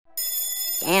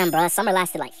Damn, bro, summer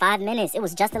lasted like 5 minutes. It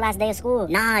was just the last day of school.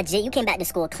 Nah, Jit, you came back to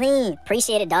school clean.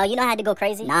 Appreciate it, dog. You know I had to go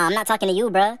crazy. Nah, I'm not talking to you,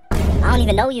 bro. I don't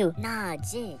even know you. Nah,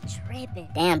 Jit, tripping.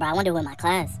 Damn, bro, I wonder when my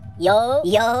class. Yo,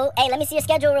 hey, let me see your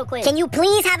schedule real quick. Can you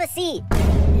please have a seat?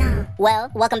 Nah.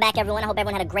 Well, welcome back, everyone. I hope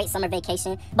everyone had a great summer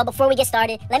vacation. But before we get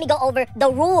started, let me go over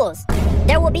the rules.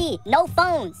 There will be no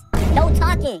phones, no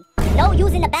talking, no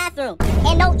using the bathroom,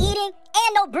 and no eating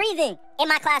and no breathing in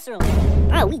my classroom.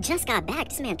 Bro, we just got back.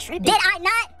 This man tripping. Did I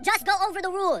not just go over the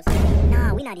rules?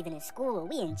 Nah, we not even in school.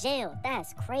 We in jail.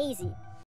 That's crazy.